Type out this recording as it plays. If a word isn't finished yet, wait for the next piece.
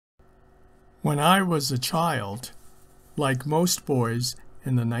When I was a child, like most boys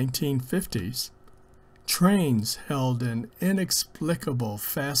in the 1950s, trains held an inexplicable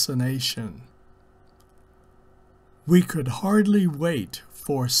fascination. We could hardly wait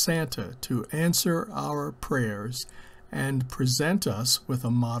for Santa to answer our prayers and present us with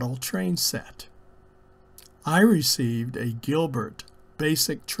a model train set. I received a Gilbert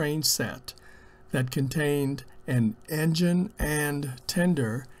basic train set that contained an engine and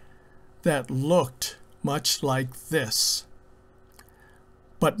tender that looked much like this.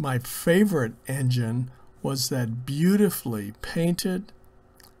 But my favorite engine was that beautifully painted,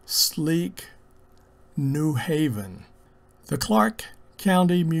 sleek New Haven. The Clark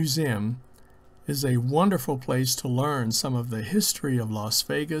County Museum is a wonderful place to learn some of the history of Las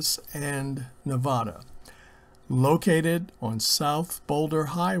Vegas and Nevada. Located on South Boulder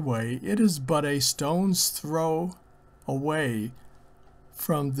Highway, it is but a stone's throw away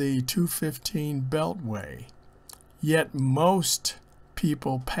from the 215 Beltway. Yet most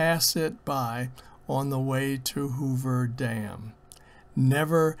people pass it by on the way to Hoover Dam,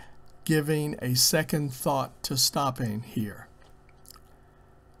 never giving a second thought to stopping here.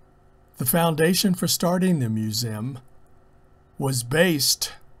 The foundation for starting the museum was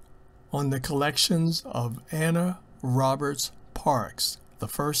based on the collections of Anna Roberts Parks, the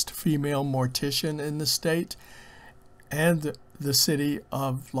first female mortician in the state and the city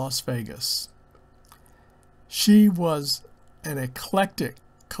of Las Vegas. She was an eclectic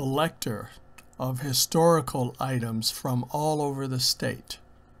collector of historical items from all over the state.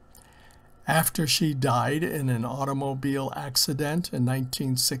 After she died in an automobile accident in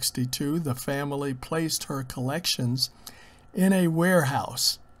 1962, the family placed her collections in a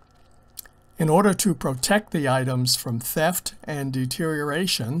warehouse. In order to protect the items from theft and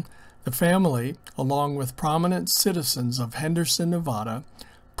deterioration, the family, along with prominent citizens of Henderson, Nevada,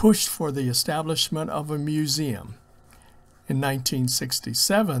 pushed for the establishment of a museum. In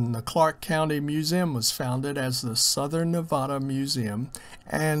 1967, the Clark County Museum was founded as the Southern Nevada Museum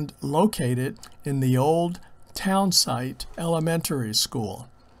and located in the old Townsite Elementary School.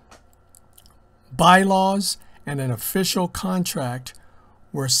 Bylaws and an official contract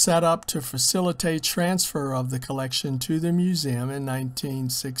were set up to facilitate transfer of the collection to the museum in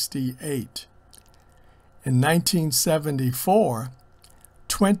 1968. In 1974,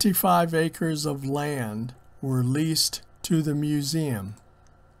 25 acres of land were leased to the museum.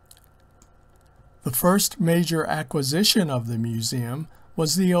 The first major acquisition of the museum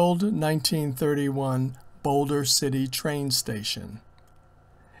was the old 1931 Boulder City train station.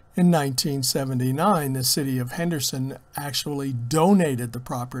 In 1979, the city of Henderson actually donated the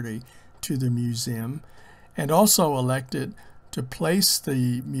property to the museum and also elected to place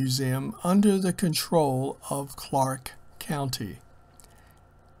the museum under the control of Clark County.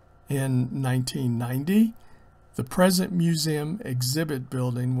 In 1990, the present museum exhibit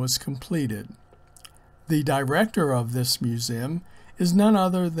building was completed. The director of this museum is none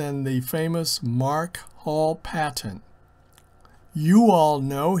other than the famous Mark Hall Patton. You all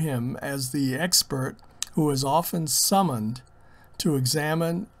know him as the expert who is often summoned to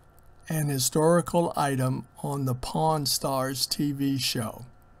examine an historical item on the Pawn Stars TV show.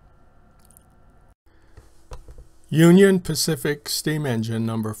 Union Pacific Steam Engine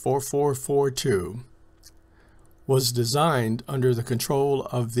number 4442 was designed under the control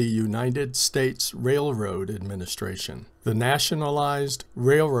of the United States Railroad Administration, the nationalized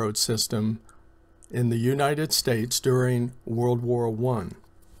railroad system in the United States during World War I.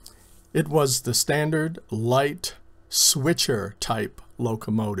 It was the standard light switcher type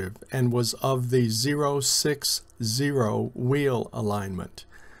locomotive and was of the 060 wheel alignment,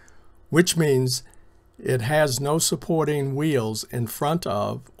 which means it has no supporting wheels in front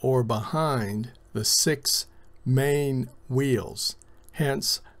of or behind the 6 main wheels,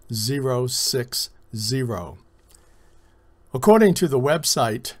 hence 060. According to the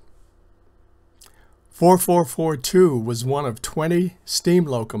website, 4442 was one of 20 steam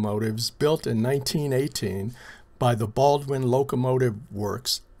locomotives built in 1918 by the Baldwin Locomotive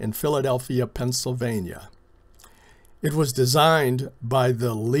Works in Philadelphia, Pennsylvania. It was designed by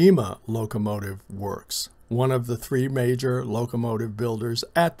the Lima Locomotive Works, one of the 3 major locomotive builders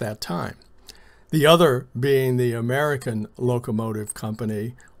at that time, the other being the American Locomotive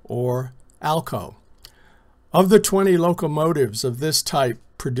Company, or ALCO. Of the 20 locomotives of this type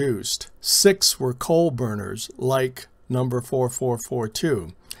produced, 6 were coal burners like number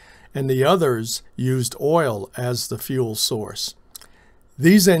 4442, and the others used oil as the fuel source.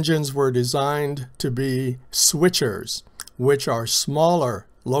 These engines were designed to be switchers, which are smaller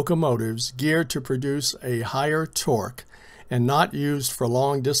locomotives geared to produce a higher torque and not used for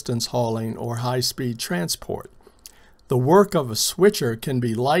long-distance hauling or high-speed transport. The work of a switcher can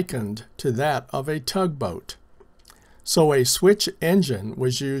be likened to that of a tugboat. So a switch engine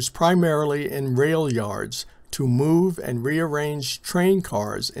was used primarily in rail yards to move and rearrange train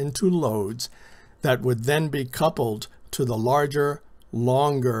cars into loads that would then be coupled to the larger,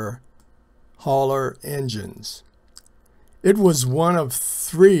 longer hauler engines. It was one of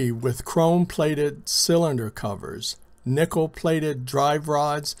three with chrome-plated cylinder covers, nickel-plated drive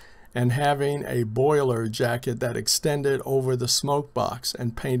rods, and having a boiler jacket that extended over the smoke box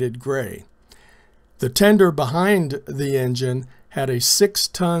and painted gray. The tender behind the engine had a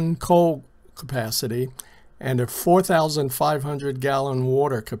 6-ton coal capacity and a 4,500-gallon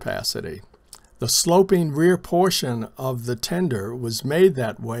water capacity. The sloping rear portion of the tender was made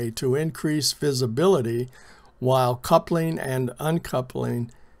that way to increase visibility while coupling and uncoupling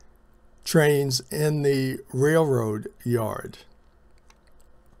trains in the railroad yard.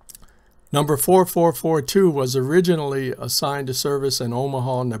 Number 4442 was originally assigned to service in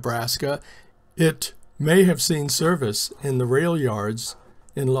Omaha, Nebraska. It may have seen service in the rail yards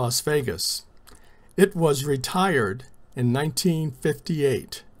in Las Vegas. It was retired in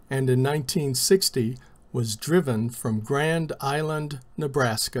 1958 and in 1960 was driven from Grand Island,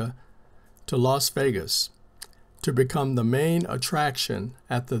 Nebraska to Las Vegas to become the main attraction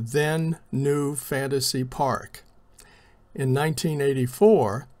at the then new Fantasy Park. In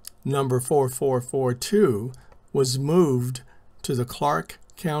 1984, number 4442 was moved to the Clark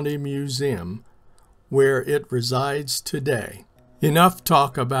County Museum, where it resides today. Enough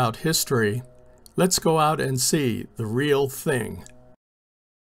talk about history. Let's go out and see the real thing.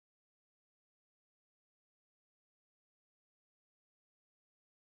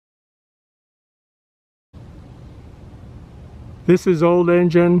 This is old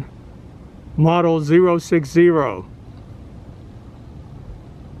engine model 060.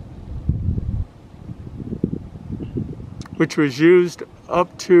 Which was used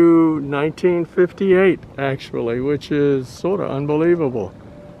up to 1958 actually, which is sort of unbelievable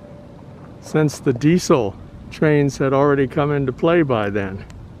since the diesel trains had already come into play by then.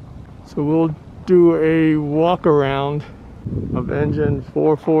 So we'll do a walk around of engine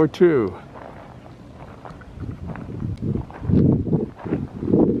 442.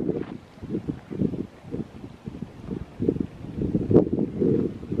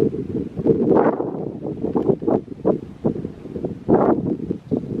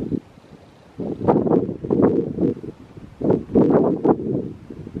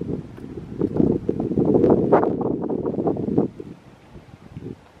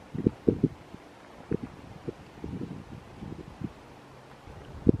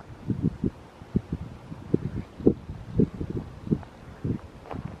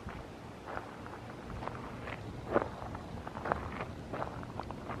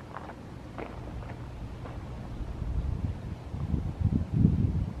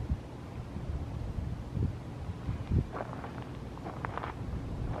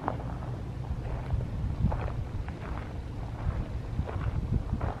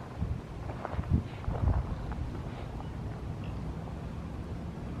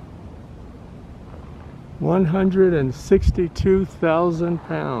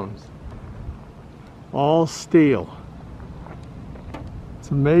 £162,000, all steel. It's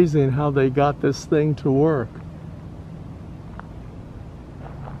amazing how they got this thing to work.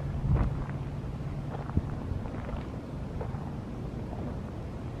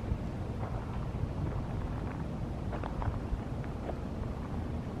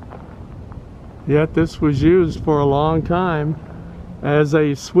 Yet this was used for a long time as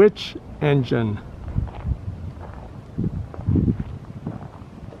a switch engine.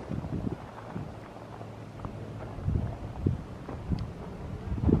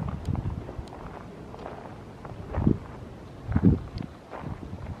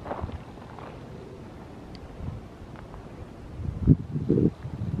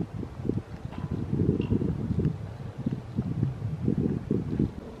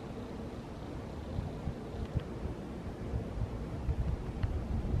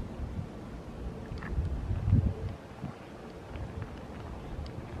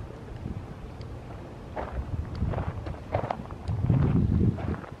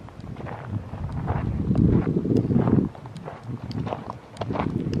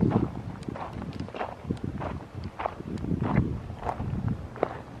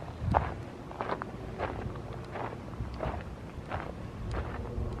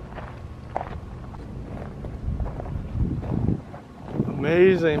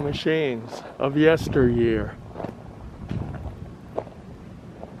 Amazing machines of yesteryear.